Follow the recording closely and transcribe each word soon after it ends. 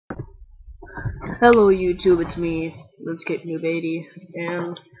Hello YouTube, it's me, FRIDDERSCAPE New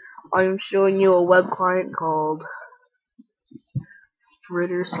and I'm showing you a web client called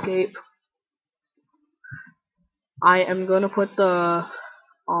FRIDDERSCAPE. I am gonna put the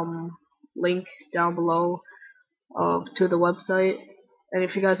link down below to the website, and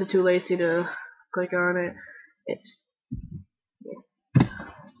if you guys are too lazy to click on it, it's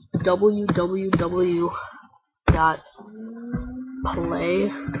www.play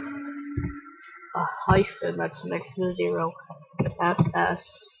that's next to 0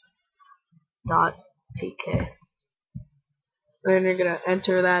 fs.tk. Then you're gonna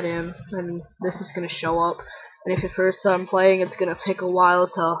enter that in, and this is gonna show up. And if your first time playing, it's gonna take a while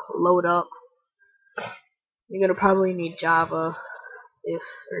to load up. You're gonna probably need Java, or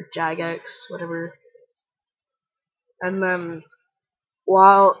jagex, whatever. And then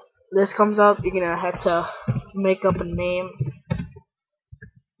while this comes up, you're gonna have to make up a name.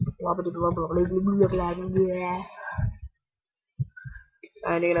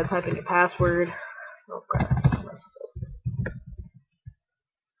 And you're gonna type in your password. Oh crap.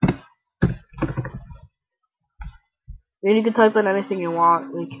 Then you can type in anything you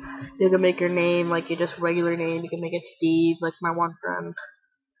want. Like, you can make your name like your just regular name. You can make it Steve, like my one friend.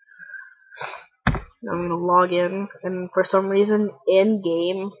 I'm gonna log in, and for some reason, in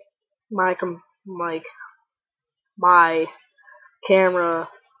game, my camera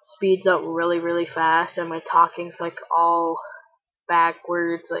speeds up really fast, and my talking's like all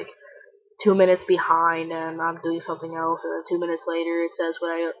backwards, like 2 minutes behind, and I'm doing something else, and then 2 minutes later, it says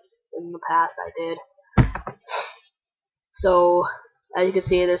what in the past I did. So, as you can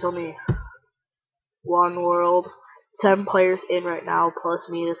see, there's only one world, 10 players in right now, plus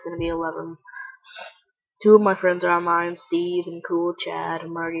me, there's gonna be 11. 2 of my friends are online, Steve and Cool Chad,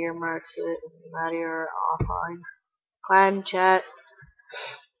 Marty or Marksit, and Maddie are offline. Clan chat.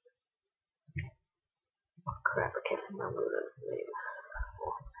 Oh crap, I can't remember the name.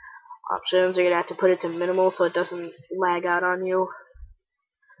 Options, you're gonna have to put it to minimal so it doesn't lag out on you.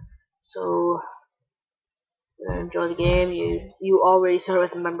 So, enjoy the game. You already start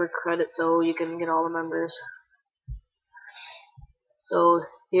with member credit, so you can get all the members. So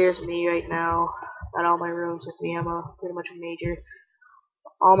here's me right now. Got all my rooms with me. I'm pretty much a major.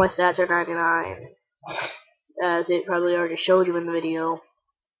 All my stats are 99, as it probably already showed you in the video.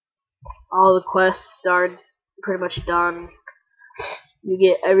 All the quests are pretty much done. You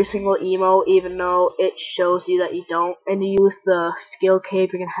get every single emo, even though it shows you that you don't. And you use the skill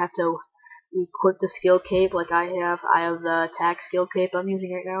cape, you're gonna have to equip the skill cape like I have. I have the attack skill cape I'm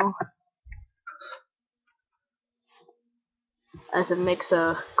using right now, as it makes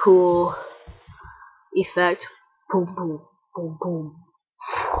a cool effect. Boom, boom, boom, boom.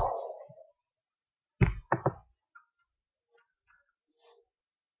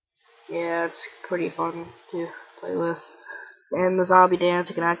 Yeah, it's pretty fun to play with. And the zombie dance,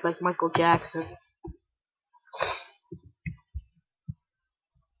 you can act like Michael Jackson.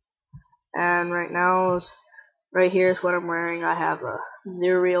 And right here is what I'm wearing. I have a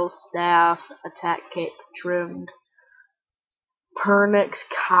Zerial staff, attack cape trimmed, Pernix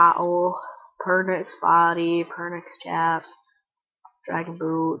cowl, Pernix body, Pernix chaps, dragon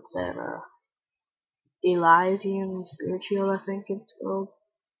boots, and Elysian spirit shield, I think it's called.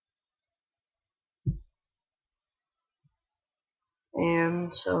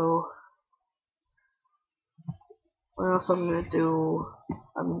 And so, what else I'm gonna do?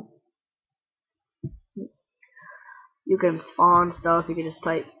 You can spawn stuff. You can just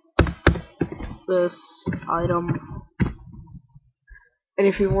type this item, and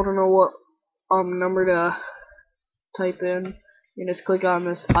if you want to know what number to type in, you just click on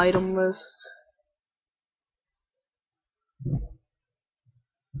this item list.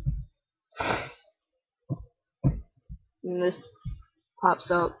 And this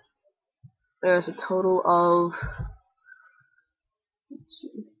pops up. There's a total of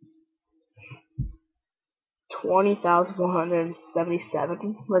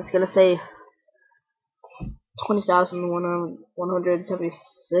 20,177. Let's gonna say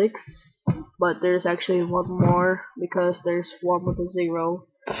 20,176, but there's actually one more because there's one with a 0,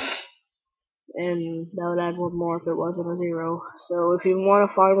 and that would add one more if it wasn't a 0. So if you want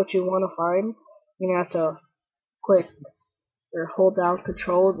to find what you want to find, you're gonna have to click or hold down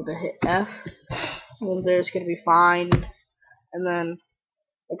Control and then hit F, and there's gonna be find, and then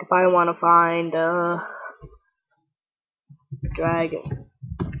like if I want to find dragon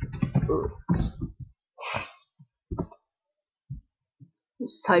boots,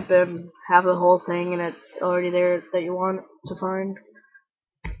 just type in half the whole thing and it's already there that you want to find.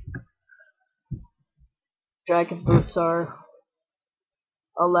 Dragon boots are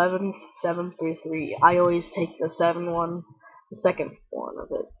 11733. I always take the 7 one. The second one of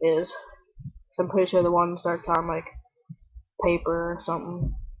it is. So I'm pretty sure the one starts on like paper or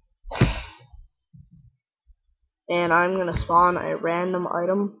something. And I'm gonna spawn a random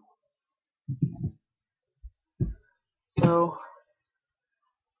item. So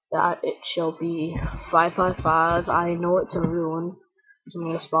that it shall be 555. I know it's a ruin. So I'm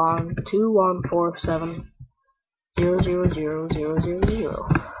gonna spawn 2147000000.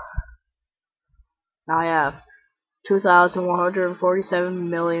 Now I have 2,147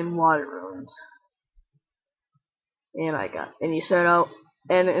 million water ruins. And you start out,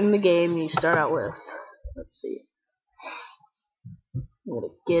 and in the game you start out with, let's see, I'm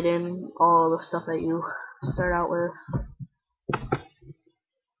gonna get in all the stuff that you start out with.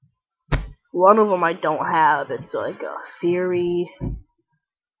 One of them I don't have. It's like a Fury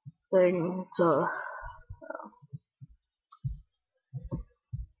thing. It's a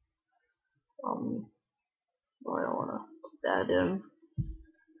I don't want to put that in.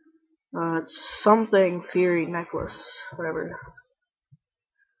 It's something Fury necklace, whatever.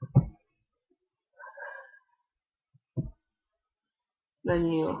 Then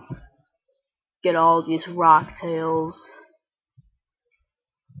you get all these rock tails.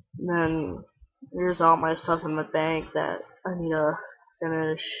 And then here's all my stuff in the bank that I need to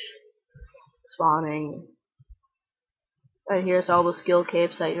finish spawning. And here's all the skill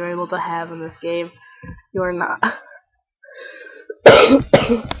capes that you're able to have in this game. You are not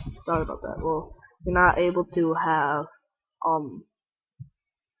sorry about that. Well, you're not able to have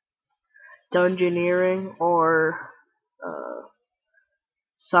dungeoneering or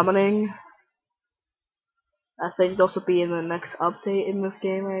summoning. I think those will be in the next update in this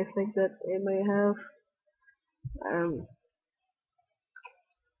game. I think that they may have.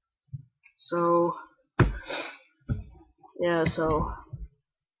 So yeah, so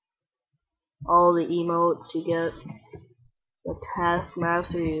all the emotes you get, the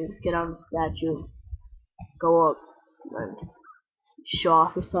taskmaster, you get on the statue, go up and show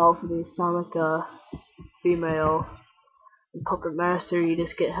off yourself, and you sound like a female. And puppet master, you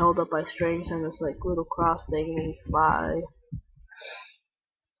just get held up by strings and this like little cross thing, and you fly.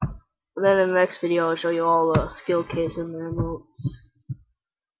 And then in the next video, I'll show you all the skill capes and the emotes.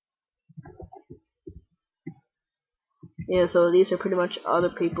 Yeah, so these are pretty much other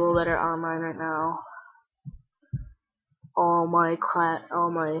people that are online right now. All my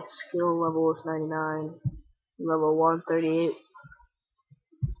skill level is 99, level 138.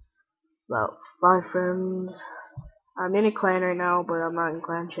 About 5 friends. I'm in a clan right now, but I'm not in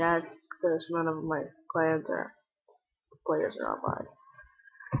clan chat because none of my clans or players are online.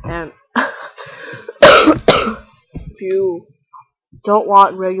 And if you don't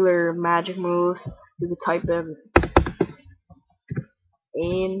want regular magic moves, you can type in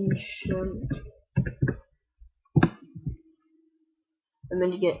ancient, and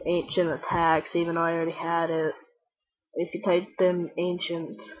then you get ancient attacks, even though I already had it. If you type in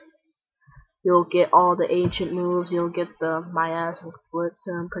ancient, you'll get all the ancient moves. You'll get the miasmic blitz,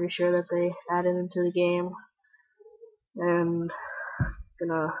 and I'm pretty sure that they added into the game. And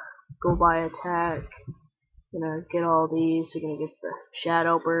gonna go by attack. Gonna get all these. You're gonna get the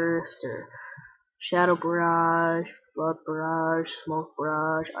shadow burst, or shadow barrage, blood barrage, smoke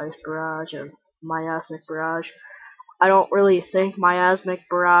barrage, ice barrage, and miasmic barrage. I don't really think miasmic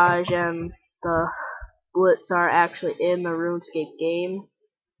barrage and the blitz are actually in the RuneScape game.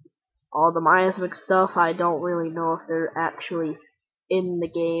 All the miasmic stuff, I don't really know if they're actually in the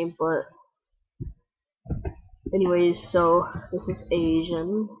game, but anyways, so this is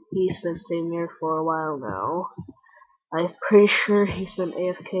Asian. He's been sitting there for a while now. I'm pretty sure he's been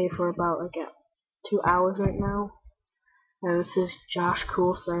AFK for about like 2 hours right now. And this is Josh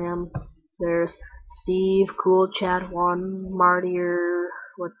Cool Sam. There's Steve Cool Chad 1, Martyr,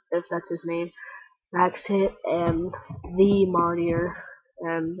 what if that's his name, Max Hit, and the Martyr.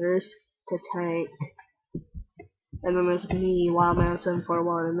 And there's the Tank. And then there's me,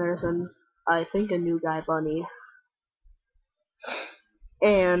 Wildman741, and there's I think a new guy, Bunny.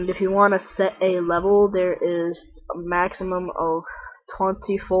 And if you want to set a level, there is a maximum of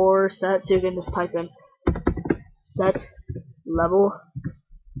 24 sets. You can just type in set level,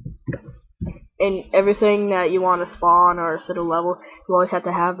 and everything that you want to spawn or set a level, you always have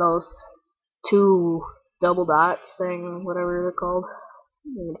to have those 2 double dots thing, whatever they're called.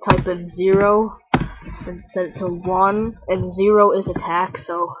 You type in 0 and set it to 1, and 0 is attack,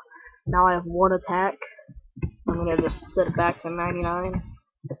 so now I have 1 attack. I'm gonna just set it back to 99.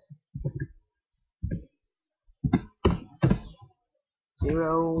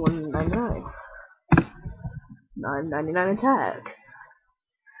 0, 1, 99. 999 attack.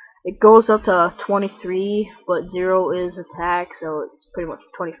 It goes up to 23, but 0 is attack, so it's pretty much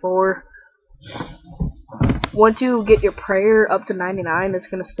 24. Once you get your prayer up to 99, it's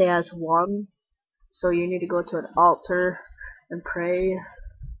going to stay as 1. So you need to go to an altar and pray.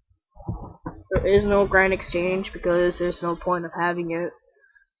 There is no grind exchange because there's no point of having it.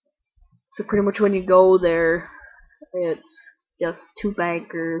 So pretty much when you go there, it's just 2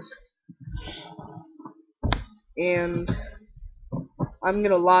 bankers. And I'm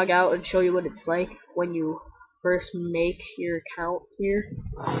going to log out and show you what it's like when you first make your account here.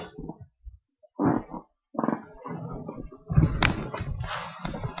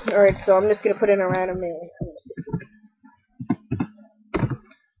 Alright, so I'm just going to put in a random name.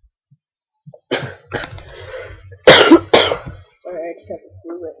 Alright, I just have to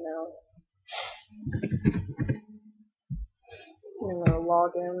do it now. I'm going to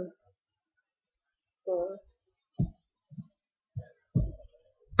log in.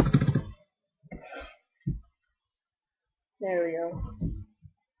 There we go.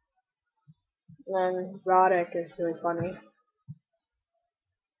 And then Roddick is really funny.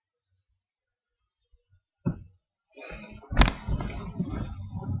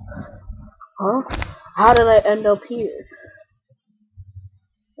 Huh? How did I end up here?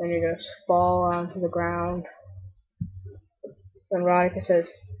 And you just fall onto the ground. And Roddick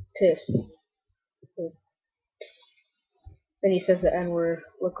says, pissed. Then he says the N-word,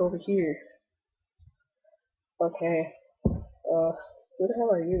 look over here. Okay. Who the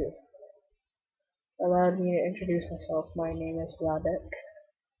hell are you? Allowed me to introduce myself. My name is Roddick.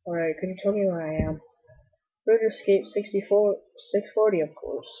 Alright, could you tell me where I am? FRIDDERSCAPE 640, of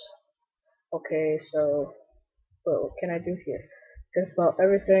course. Okay, so what can I do here? Just about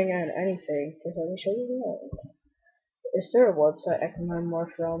everything and anything. Just let me show you around. Is there a website I can learn more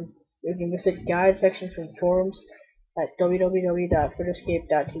from? You can visit guide section from forums at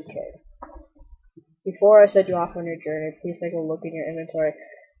www.fridderscape.tk. Before I set you off on your journey, please take a look in your inventory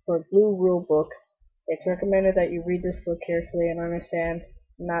for a blue rule book. It's recommended that you read this book carefully and understand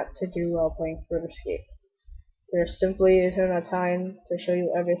not to do while playing FRIDDERSCAPE. There simply isn't a time to show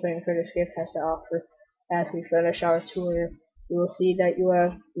you everything FRIDDERSCAPE has to offer. As we finish our tour, you will see that you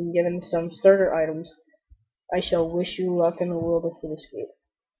have been given some starter items. I shall wish you luck in the world of FRIDDERSCAPE.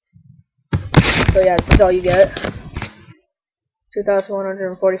 So yeah, this is all you get.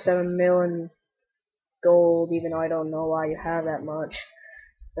 2,147 million gold, even though I don't know why you have that much.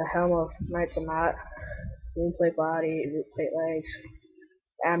 The Helm of Knights of Mat, Moonplate Body, Rootplate Legs,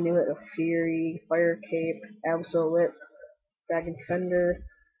 Amulet of Fury, Fire Cape, Absol Whip, Dragon Fender,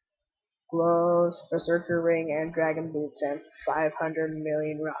 Gloves, Berserker Ring, and Dragon Boots, and 500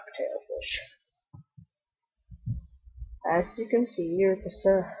 million Rocktail Fish. As you can see, you're just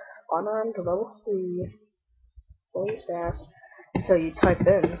unarmed level 3. Full stats until you type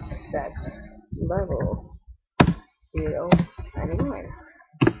in stats level 099.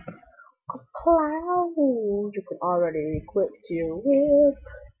 Cloud, you can already equip your whip.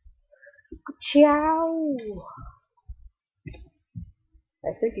 Ciao.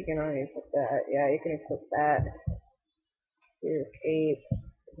 I think you can already equip that. Yeah, you can equip that. Your cape,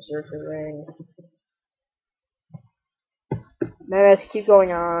 berserker ring. Then as you keep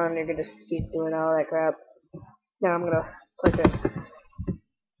going on, you can just keep doing all that crap. Now I'm gonna type in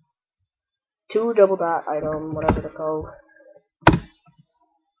 2 double dot item, whatever they're called.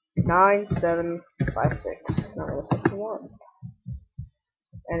 9756. Now I'm gonna type 1.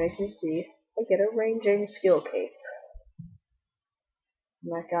 And as you see, I get a ranging skill cape.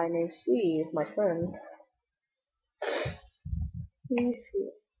 And that guy named Steve, my friend.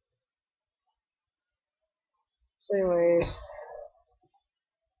 So anyways,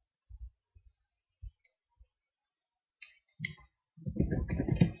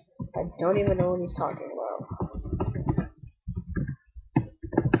 I don't even know what he's talking about.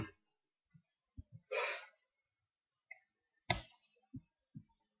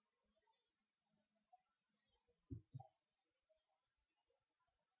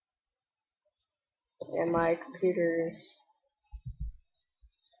 And my computer is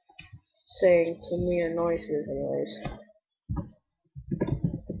saying some weird noises anyways.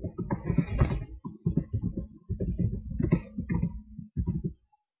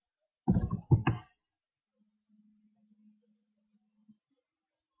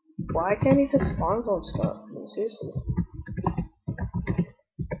 Why can't he just spawn on stuff? I mean, seriously.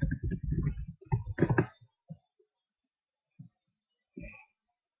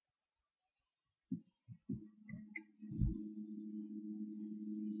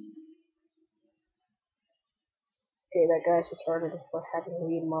 Okay, that guy's retarded for having to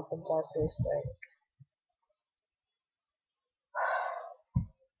lead him up and test this thing.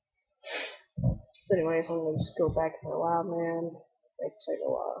 So anyways, I'm gonna just go back to my lab, man. It take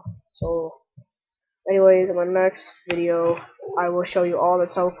a while. So anyways, in my next video, I will show you all the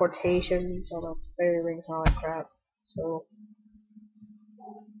teleportations, all the fairy rings, and all that crap. So